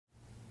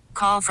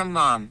call from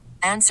mom.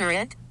 Answer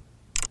it.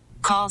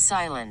 Call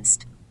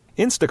silenced.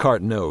 Instacart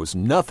knows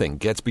nothing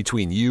gets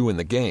between you and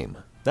the game.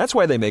 That's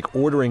why they make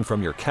ordering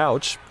from your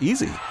couch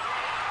easy.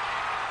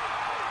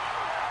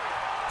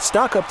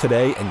 Stock up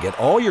today and get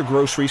all your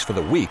groceries for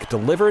the week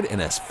delivered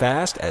in as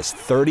fast as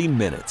 30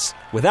 minutes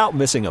without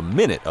missing a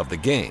minute of the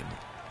game.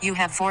 You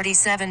have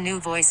 47 new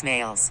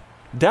voicemails.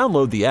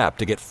 Download the app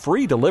to get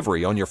free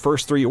delivery on your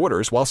first 3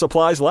 orders while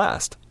supplies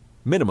last.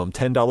 Minimum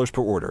 $10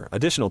 per order.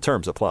 Additional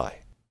terms apply.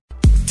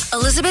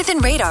 Elizabeth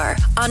and Radar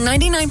on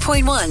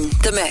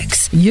 99.1 The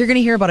Mix. You're going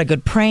to hear about a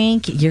good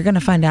prank. You're going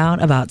to find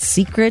out about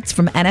secrets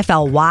from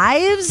NFL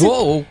wives.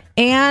 Whoa.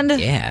 And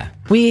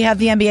we have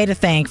the NBA to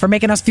thank for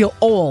making us feel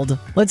old.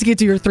 Let's get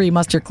to your 3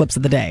 must-hear clips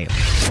of the day.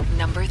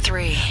 Number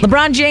 3.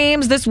 LeBron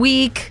James this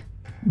week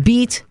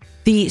beat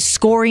the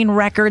scoring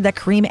record that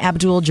Kareem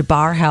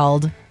Abdul-Jabbar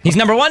held. He's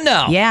number 1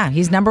 now. Yeah,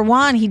 he's number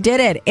 1. He did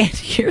it. And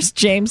here's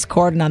James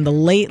Corden on the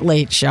Late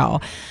Late Show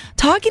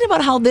talking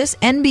about how this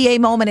NBA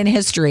moment in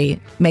history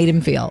made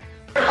him feel.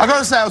 I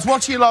gotta say, I was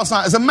watching it last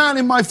night. As a man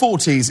in my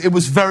 40s, it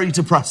was very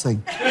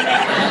depressing.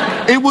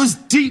 It was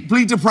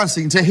deeply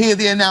depressing to hear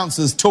the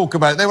announcers talk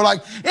about it. They were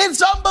like,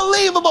 it's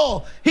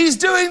unbelievable. He's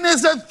doing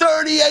this at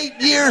 38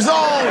 years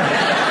old.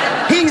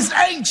 He's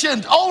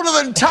ancient, older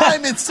than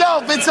time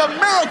itself. It's a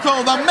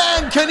miracle the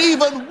man can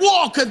even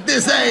walk at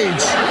this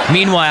age.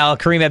 Meanwhile,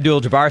 Kareem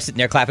Abdul-Jabbar sitting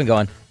there clapping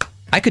going,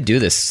 I could do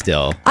this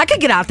still. I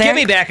could get out there. Get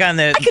me back on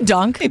the... I could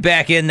dunk. Get me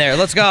back in there.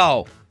 Let's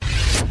go.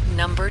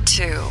 Number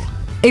 2.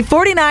 A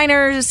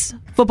 49ers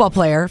football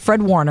player,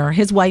 Fred Warner,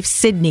 his wife,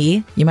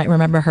 Sydney, you might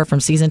remember her from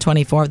season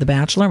 24 of The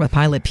Bachelor with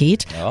Pilot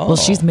Pete. Oh. Well,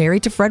 she's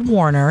married to Fred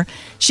Warner.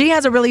 She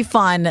has a really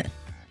fun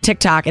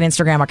TikTok and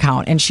Instagram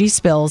account, and she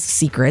spills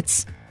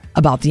secrets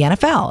about the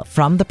NFL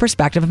from the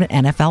perspective of an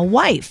NFL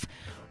wife.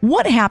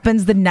 What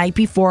happens the night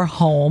before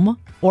home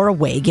or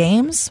away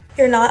games?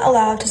 You're not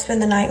allowed to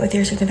spend the night with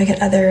your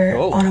significant other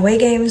on away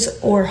games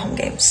or home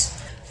games.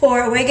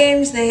 For away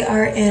games, they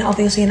are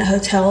obviously in a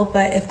hotel,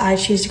 but if I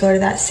choose to go to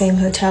that same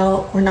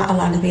hotel, we're not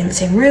allowed to be in the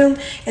same room.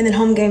 And then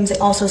home games, they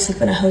also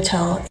sleep in a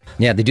hotel.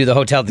 Yeah, they do the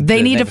hotel.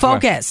 They need to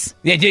focus.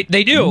 Yeah,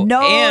 they do.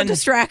 No and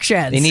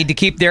distractions. They need to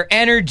keep their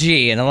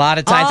energy, and a lot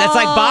of times that's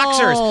like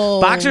boxers.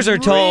 Boxers are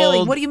told.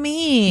 Really? What do you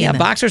mean? Yeah,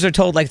 boxers are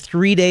told like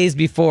 3 days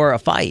before a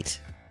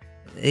fight.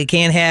 They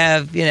can't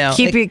have,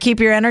 keep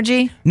your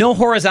energy. No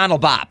horizontal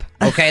bop.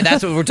 Okay,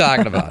 that's what we're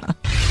talking about.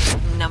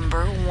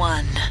 Number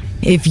 1.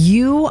 If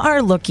you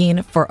are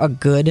looking for a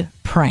good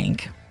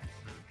prank,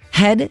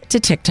 head to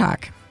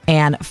TikTok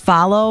and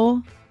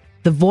follow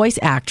the voice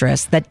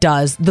actress that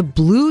does the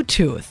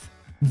Bluetooth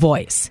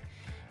voice.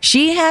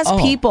 She has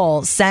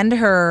people send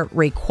her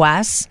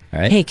requests.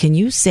 Right. Hey, can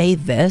you say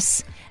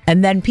this?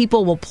 And then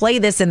people will play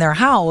this in their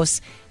house,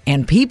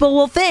 and people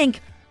will think,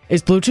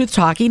 is Bluetooth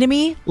talking to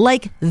me?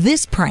 Like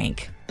this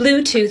prank.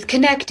 Bluetooth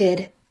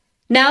connected.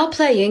 Now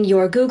playing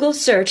your Google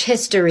search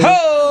history.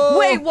 Oh!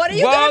 Wait, what are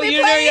you going to be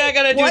you playing? know you're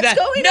going to do What's that.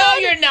 going No,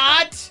 on? you're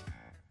not.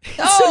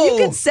 No. So you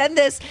could send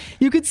this.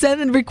 You could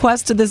send a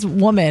request to this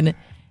woman.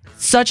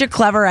 Such a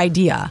clever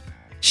idea.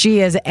 She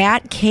is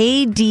at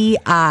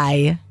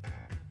KDIMERC.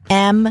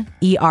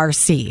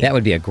 That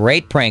would be a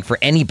great prank for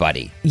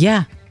anybody.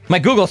 Yeah. My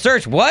Google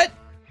search, what?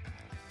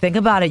 Think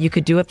about it. You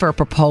could do it for a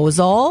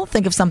proposal.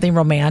 Think of something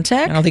romantic.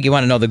 I don't think you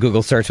want to know the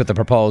Google search with the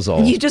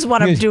proposal. You just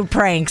want to do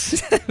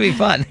pranks. It'd be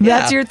fun.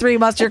 That's your 3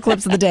 must-hear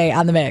clips of the day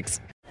on The Mix.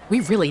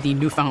 We really need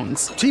new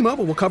phones.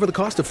 T-Mobile will cover the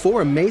cost of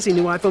 4 amazing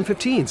new iPhone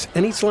 15s,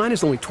 and each line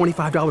is only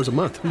 $25 a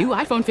month. New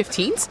iPhone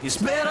 15s? It's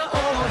better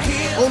over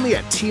here. Only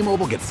at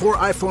T-Mobile, get 4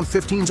 iPhone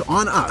 15s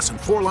on us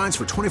and 4 lines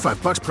for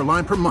 $25 per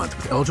line per month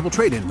with eligible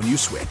trade-in when you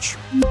switch.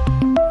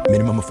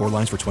 Minimum of 4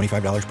 lines for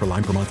 $25 per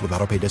line per month with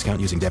autopay discount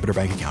using debit or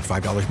bank account.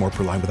 $5 more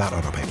per line without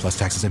autopay, plus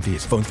taxes and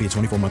fees. Phone fee at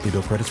 24 monthly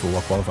bill credits for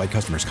well-qualified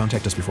customers.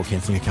 Contact us before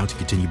canceling account to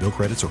continue bill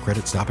credits or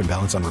credit stop and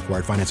balance on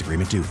required finance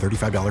agreement due.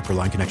 $35 per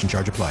line connection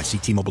charge applies. See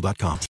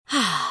T-Mobile.com.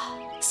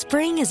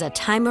 Spring is a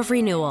time of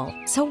renewal,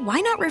 so why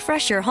not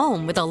refresh your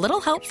home with a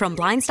little help from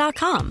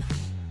Blinds.com?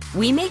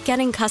 We make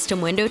getting custom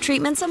window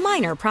treatments a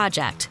minor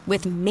project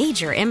with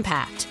major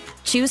impact.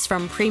 Choose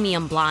from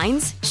premium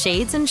blinds,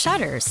 shades, and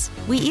shutters.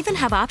 We even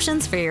have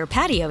options for your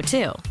patio,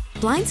 too.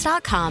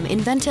 Blinds.com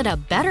invented a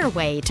better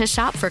way to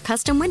shop for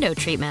custom window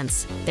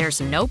treatments.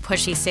 There's no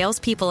pushy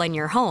salespeople in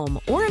your home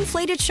or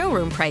inflated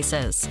showroom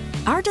prices.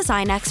 Our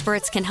design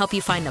experts can help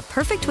you find the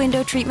perfect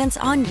window treatments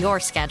on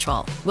your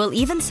schedule. We'll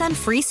even send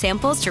free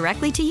samples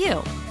directly to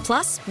you.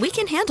 Plus, we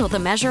can handle the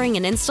measuring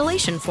and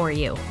installation for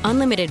you.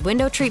 Unlimited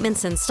window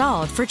treatments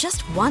installed for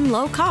just one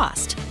low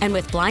cost. And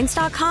with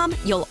Blinds.com,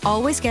 you'll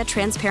always get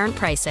transparent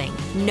pricing.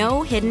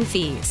 No hidden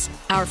fees.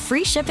 Our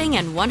free shipping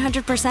and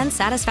 100%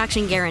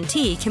 satisfaction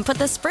guarantee can put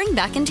the spring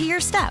back into your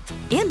step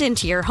and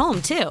into your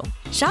home, too.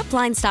 Shop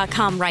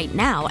Blinds.com right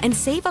now and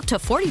save up to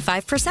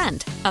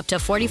 45%. Up to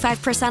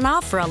 45%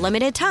 off for a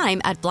limited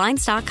time at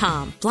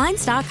Blinds.com.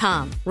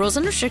 Blinds.com. Rules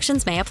and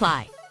restrictions may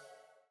apply.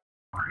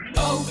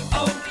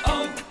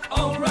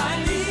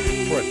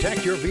 O'Reilly. For a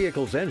Protect your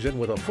vehicle's engine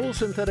with a full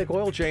synthetic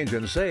oil change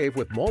and save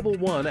with Mobil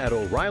 1 at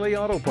O'Reilly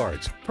Auto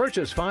Parts.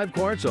 Purchase 5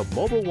 quarts of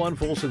Mobil 1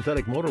 full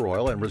synthetic motor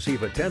oil and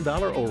receive a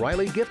 $10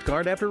 O'Reilly gift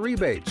card after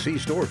rebate. See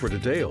store for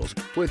details.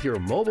 With your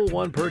Mobil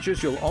 1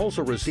 purchase, you'll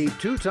also receive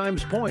 2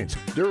 times points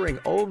during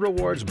O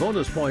Rewards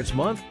Bonus Points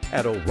Month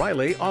at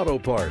O'Reilly Auto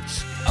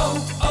Parts.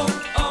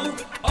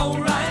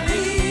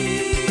 O'Reilly